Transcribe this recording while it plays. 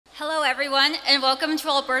everyone, and welcome to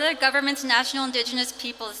Alberta Government's National Indigenous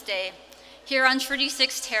Peoples Day, here on Treaty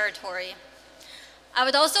 6 territory. I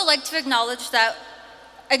would also like to acknowledge the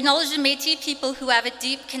Métis people who have a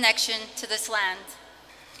deep connection to this land.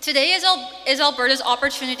 Today is Alberta's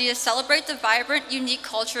opportunity to celebrate the vibrant, unique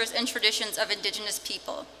cultures and traditions of Indigenous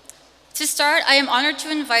people. To start, I am honored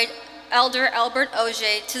to invite Elder Albert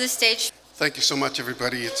Auger to the stage. Thank you so much,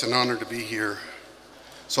 everybody. It's an honor to be here.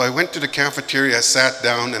 So I went to the cafeteria, I sat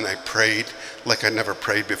down, and I prayed like I never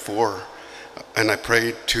prayed before. And I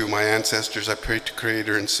prayed to my ancestors, I prayed to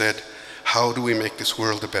Creator and said, how do we make this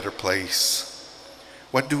world a better place?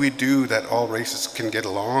 What do we do that all races can get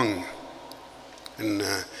along? And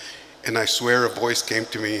I swear a voice came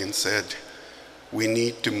to me and said, we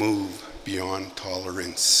need to move beyond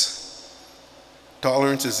tolerance.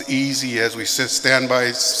 Tolerance is easy as we stand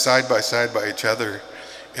side by side by each other.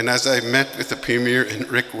 And as I met with the Premier and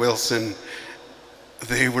Rick Wilson,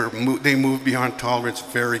 they moved beyond tolerance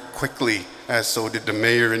very quickly, as so did the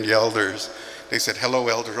Mayor and the elders. They said, hello,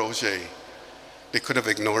 Elder Auger. They could have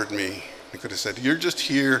ignored me. They could have said, you're just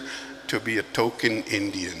here to be a token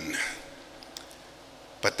Indian.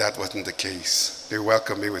 But that wasn't the case. They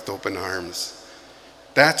welcomed me with open arms.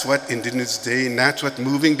 That's what Indigenous Day, and that's what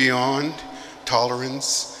moving beyond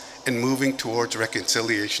tolerance and moving towards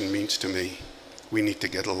reconciliation means to me. We need to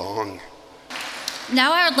get along.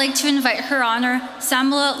 Now I would like to invite Her Honor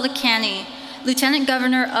Salma Lakhani, Lieutenant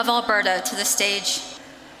Governor of Alberta, to the stage.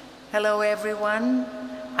 Hello everyone.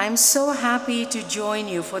 I'm so happy to join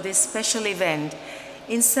you for this special event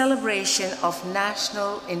in celebration of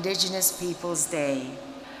National Indigenous Peoples Day.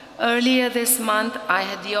 Earlier this month, I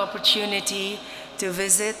had the opportunity to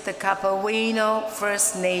visit the Kapaweno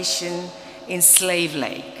First Nation in Slave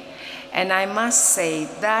Lake. And I must say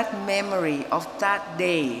that memory of that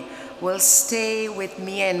day will stay with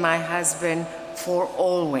me and my husband for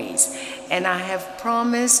always. And I have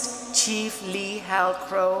promised Chief Lee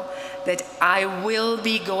Halcrow that I will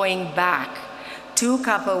be going back to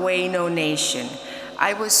Kapaweno Nation.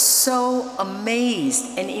 I was so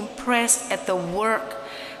amazed and impressed at the work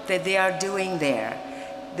that they are doing there.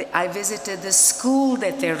 I visited the school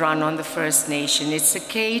that they run on the First Nation. It's a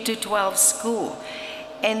K-12 school.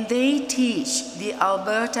 And they teach the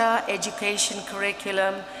Alberta education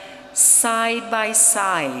curriculum side by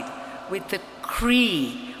side with the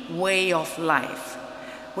Cree way of life,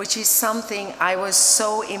 which is something I was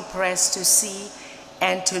so impressed to see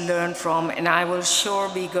and to learn from, and I will sure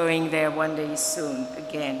be going there one day soon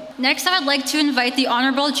again. Next, I would like to invite the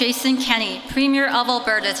Honorable Jason Kenney, Premier of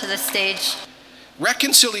Alberta, to the stage.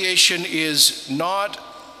 Reconciliation is not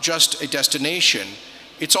just a destination,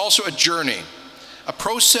 it's also a journey. A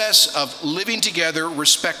process of living together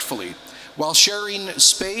respectfully while sharing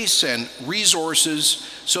space and resources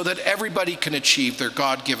so that everybody can achieve their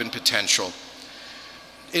God-given potential.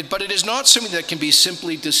 But it is not something that can be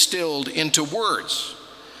simply distilled into words.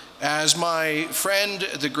 As my friend,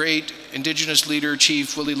 the great Indigenous leader,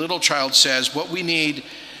 Chief Willie Littlechild says, what we need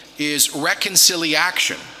is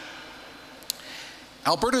reconciliation.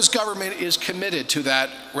 Alberta's government is committed to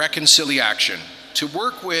that reconciliation, to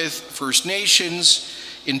work with First Nations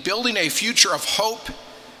in building a future of hope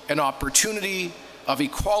and opportunity, of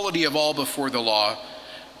equality of all before the law,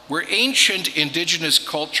 where ancient Indigenous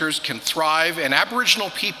cultures can thrive and Aboriginal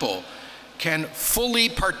people can fully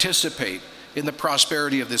participate in the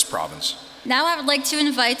prosperity of this province. Now I would like to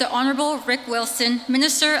invite the Honorable Rick Wilson,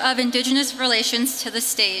 Minister of Indigenous Relations, to the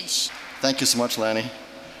stage. Thank you so much, Lanny.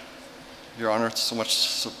 Your Honor,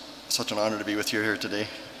 it's such an honor to be with you here today.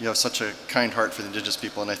 You have such a kind heart for the Indigenous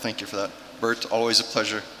people, and I thank you for that. Bert, always a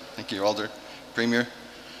pleasure. Thank you, Alder. Premier,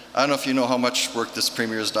 I don't know if you know how much work this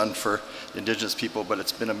Premier has done for the Indigenous people, but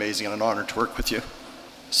it's been amazing and an honor to work with you.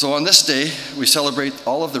 So on this day, we celebrate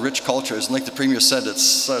all of the rich cultures, and like the Premier said, it's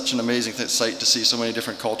such an amazing sight to see so many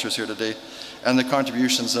different cultures here today, and the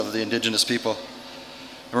contributions of the Indigenous people.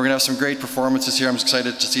 And we're going to have some great performances here. I'm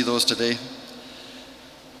excited to see those today.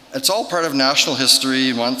 It's all part of National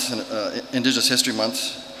History Month, Indigenous History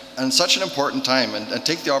Month, and such an important time, and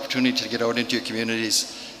take the opportunity to get out into your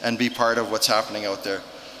communities and be part of what's happening out there.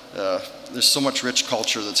 There's so much rich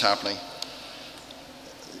culture that's happening.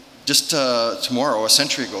 Just tomorrow, a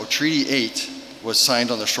century ago, Treaty 8 was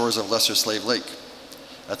signed on the shores of Lesser Slave Lake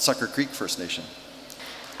at Sucker Creek First Nation.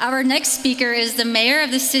 Our next speaker is the Mayor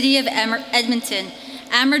of the City of Edmonton,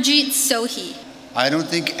 Amarjeet Sohi. I don't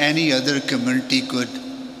think any other community could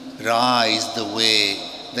rise the way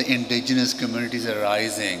the Indigenous communities are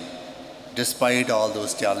rising, despite all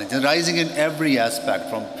those challenges. They're rising in every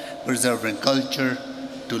aspect, from preserving culture,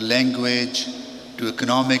 to language, to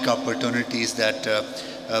economic opportunities that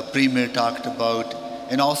Premier talked about,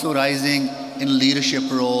 and also rising in leadership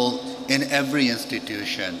role in every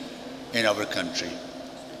institution in our country.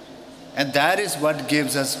 And that is what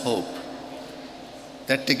gives us hope,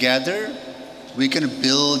 that together we can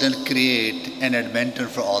build and create an Edmonton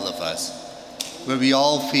for all of us, where we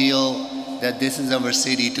all feel that this is our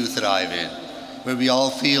city to thrive in, where we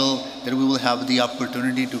all feel that we will have the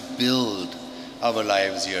opportunity to build our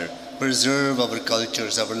lives here, preserve our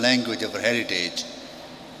cultures, our language, our heritage,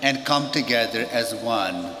 and come together as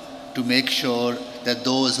one to make sure that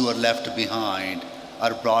those who are left behind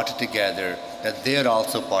are brought together, that they're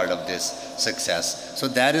also part of this success. So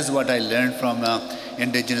that is what I learned from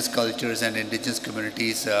Indigenous cultures and Indigenous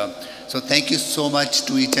communities. So thank you so much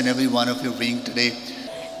to each and every one of you being today.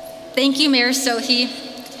 Thank you, Mayor Sohi.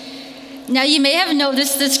 Now you may have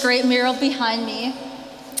noticed this great mural behind me.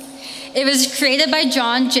 It was created by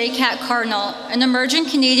John J. Cat Cardinal, an emerging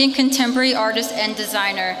Canadian contemporary artist and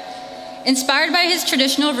designer. Inspired by his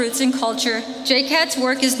traditional roots and culture, J. Cat's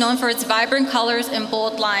work is known for its vibrant colors and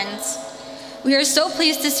bold lines. We are so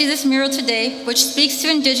pleased to see this mural today, which speaks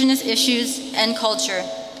to Indigenous issues and culture.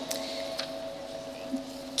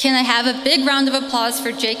 Can I have a big round of applause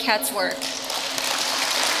for J. Cat's work?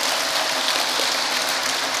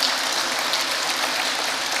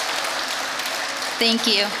 Thank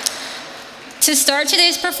you. To start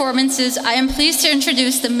today's performances, I am pleased to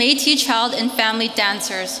introduce the Métis Child and Family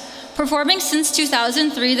Dancers. Performing since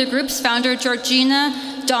 2003, the group's founder, Georgina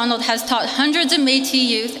Donald, has taught hundreds of Métis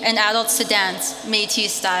youth and adults to dance, Métis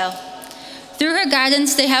style. Through her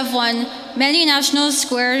guidance, they have won many National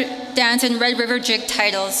Square Dance and Red River Jig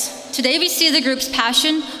titles. Today, we see the group's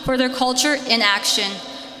passion for their culture in action.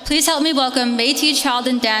 Please help me welcome Métis Child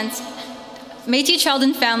and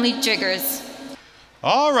Family Jiggers.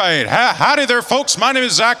 All right, howdy there, folks. My name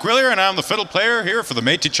is Zach Willier, and I'm the fiddle player here for the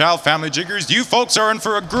Métis Child Family Jiggers. You folks are in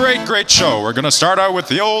for a great, great show. We're going to start out with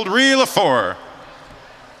the old reel of four.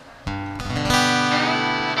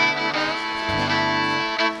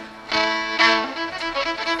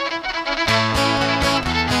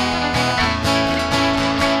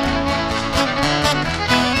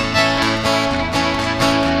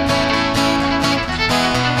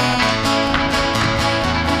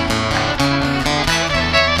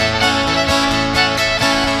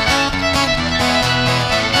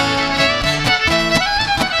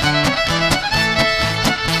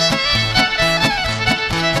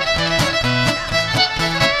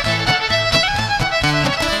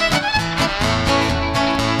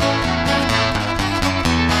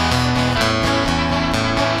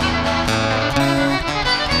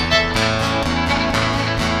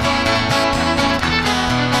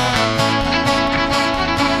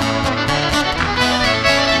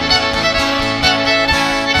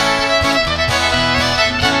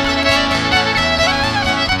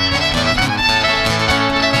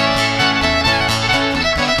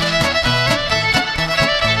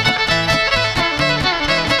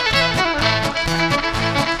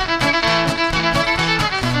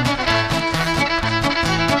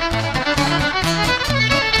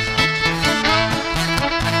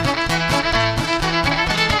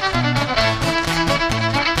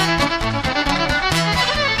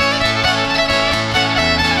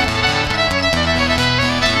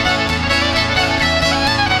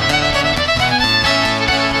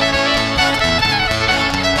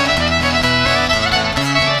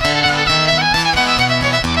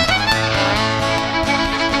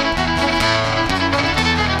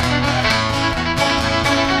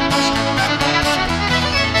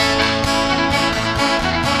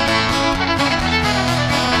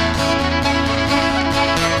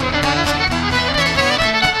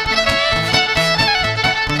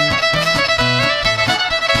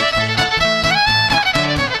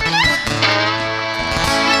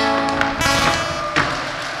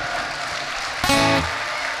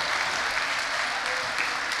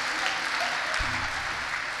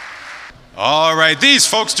 All right, these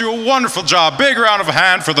folks do a wonderful job. Big round of a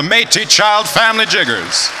hand for the Métis Child Family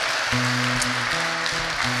Jiggers.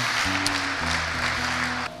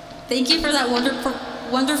 Thank you for that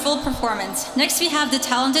wonderful performance. Next, we have the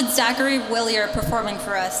talented Zachary Willier performing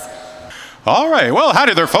for us. All right, well,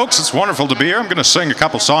 howdy there, folks. It's wonderful to be here. I'm going to sing a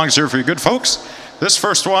couple songs here for you good folks. This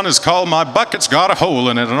first one is called My Bucket's Got a Hole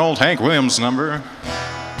in It, an old Hank Williams number.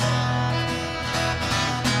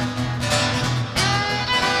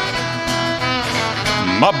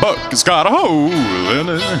 My bucket's got a hole in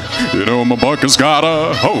it. You know, my bucket's got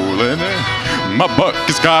a hole in it. My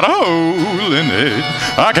bucket's got a hole in it.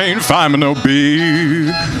 I can't find me no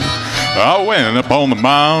beer. I went up on the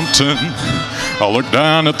mountain. I looked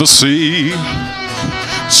down at the sea.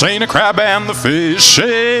 Seen a crab and the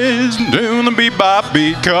fishes doing the beep-bop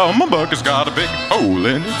beat, 'cause my bucket's got a big hole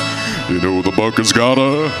in it. You know the bucket's got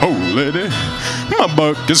a hole in it. My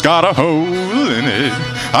bucket's got a hole in it.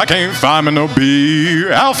 I can't find me no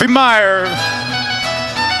beer. Alfie Meyer.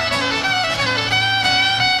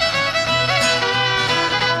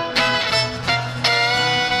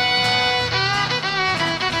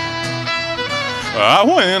 I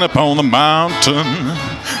went up on the mountain,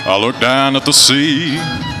 I looked down at the sea,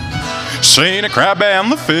 seen a crab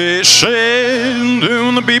and the fish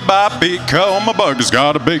doing the beep-bop beat, 'cause my bucket's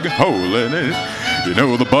got a big hole in it. You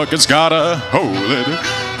know the bucket's got a hole in it.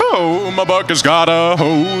 Oh, my bucket's got a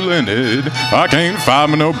hole in it. I can't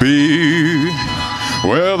find me no beer.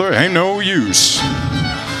 Well, there ain't no use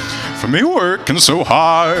for me working so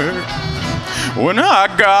hard when I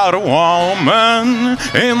got a woman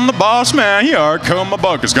in the boss man yard, 'cause my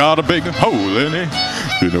bucket's got a big hole in it.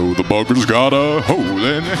 You know the bucket's got a hole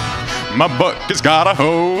in it. My bucket's got a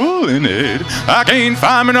hole in it. I can't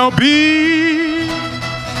find me no beer.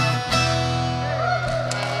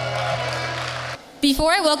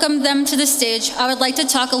 Before I welcome them to the stage, I would like to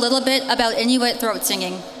talk a little bit about Inuit throat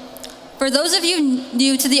singing. For those of you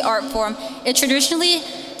new to the art form, it traditionally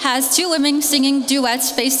has two women singing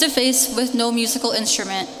duets face-to-face with no musical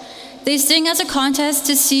instrument. They sing as a contest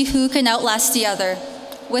to see who can outlast the other.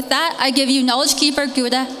 With that, I give you Knowledge Keeper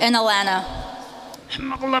Guda and Alana.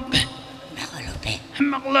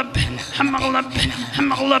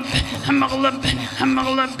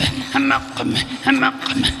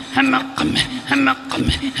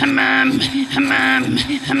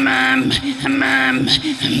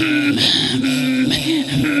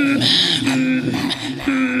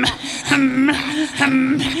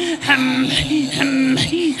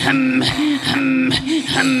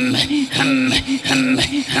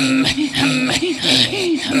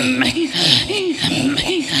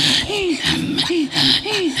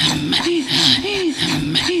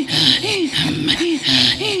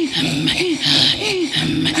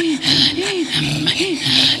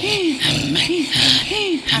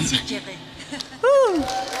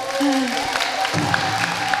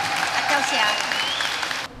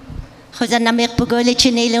 Khuzanamik pugoli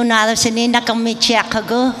chinilo nalo sini nakomi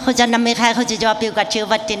chiakago khuzanamik hai khujapi gachi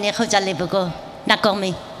watini khuzalibugo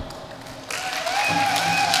nakomi.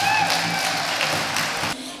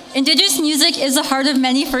 Indigenous music is the heart of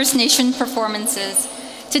many First Nation performances.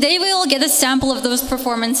 Today we will get a sample of those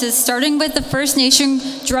performances, starting with the First Nation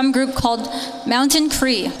drum group called Mountain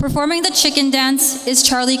Cree. Performing the chicken dance is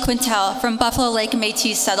Charlie Quintal from Buffalo Lake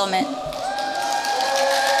Métis Settlement.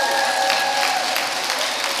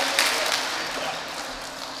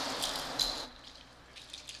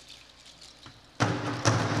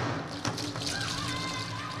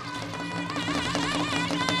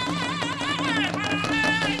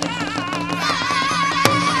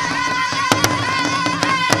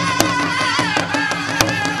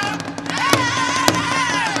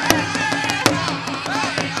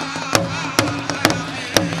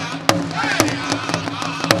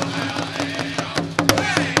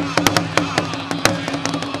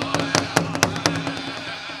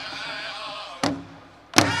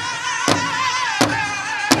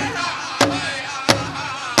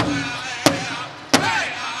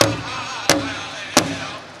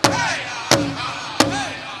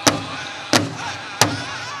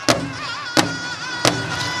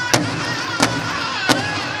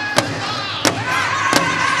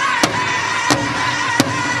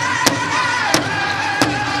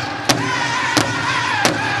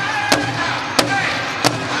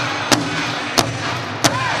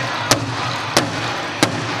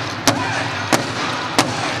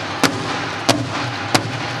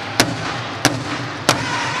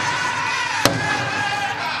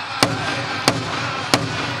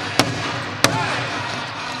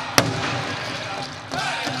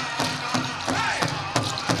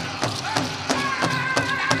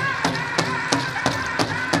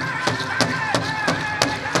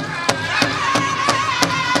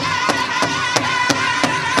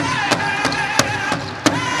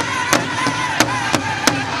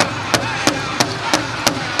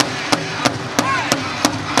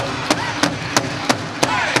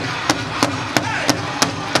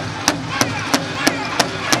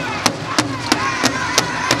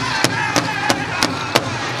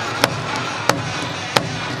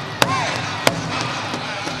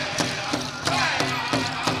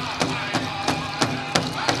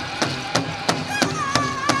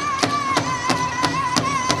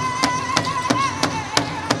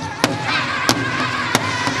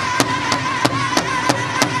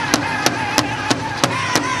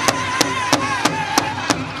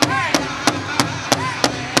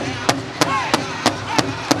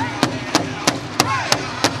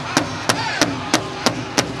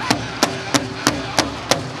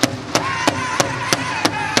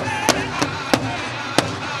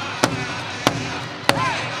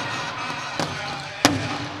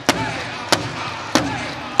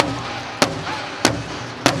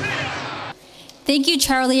 Thank you,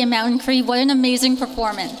 Charlie and Mountain Cree. What an amazing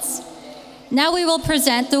performance. Now we will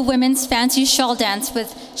present the Women's Fancy Shawl Dance with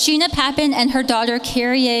Sheena Papin and her daughter,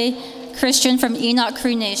 Carrie Christian from Enoch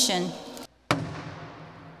Cree Nation.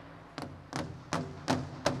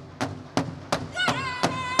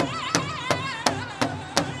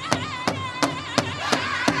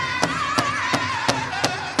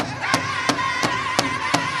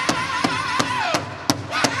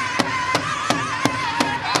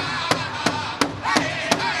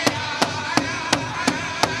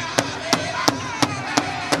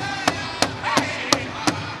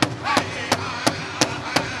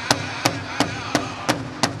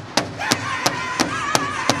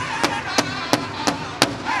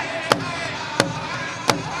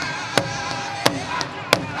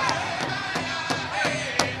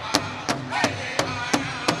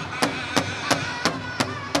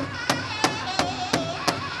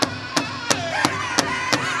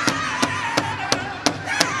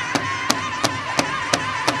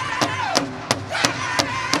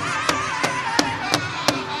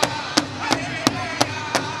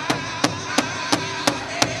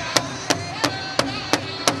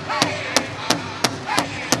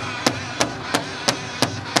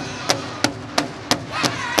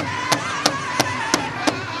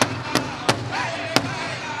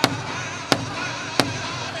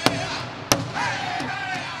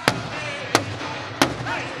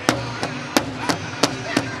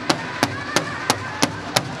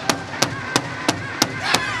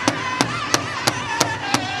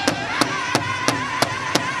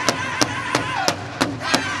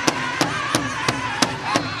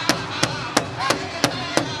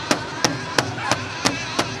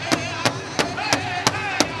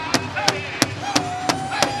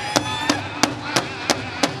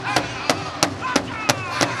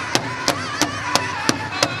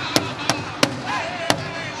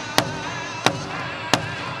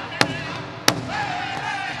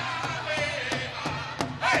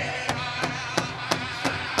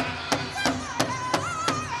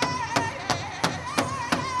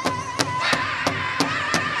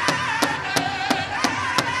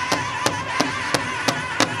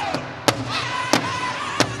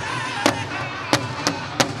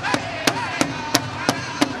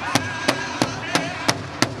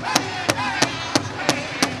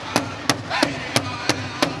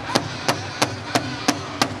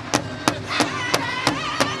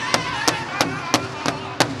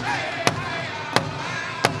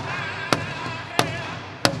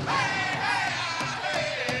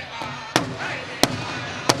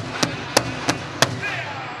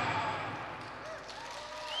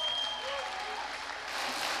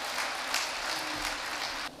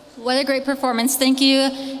 What a great performance. Thank you,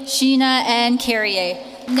 Sheena and Carrie.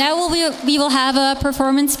 Now we will have a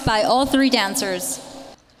performance by all three dancers.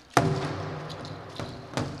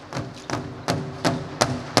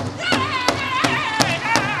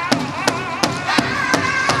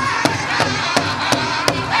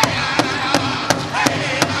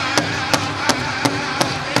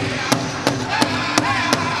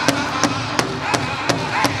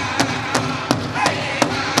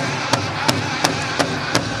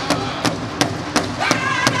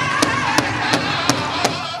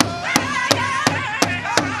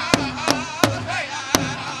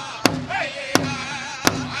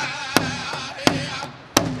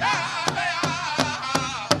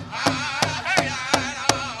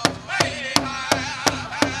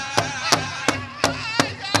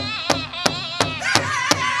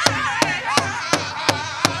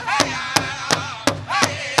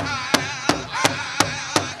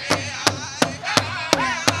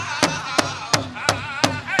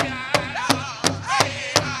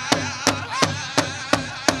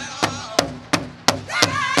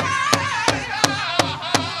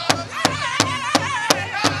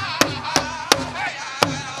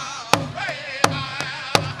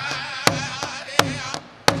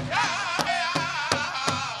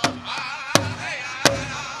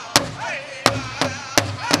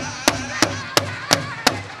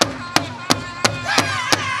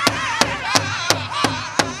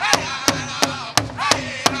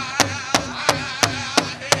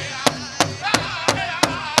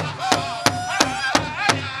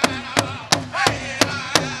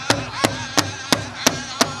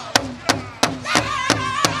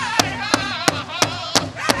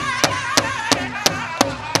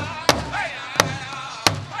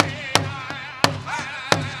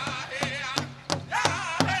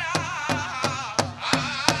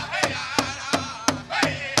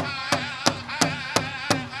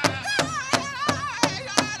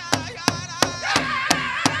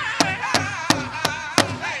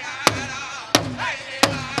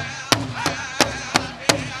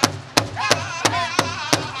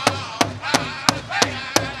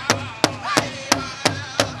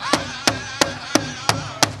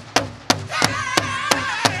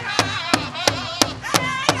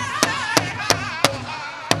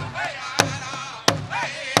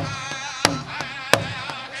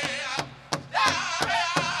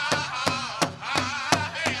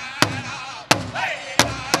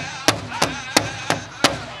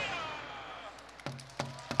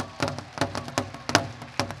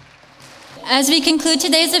 As we conclude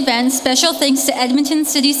today's event, special thanks to Edmonton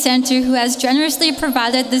City Centre, who has generously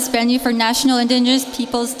provided this venue for National Indigenous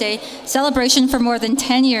Peoples Day celebration for more than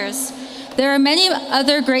 10 years. There are many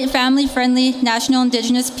other great family-friendly National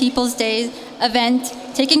Indigenous Peoples Day events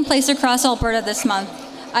taking place across Alberta this month.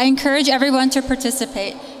 I encourage everyone to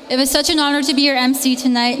participate. It was such an honor to be your MC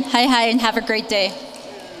tonight. Hi, and have a great day.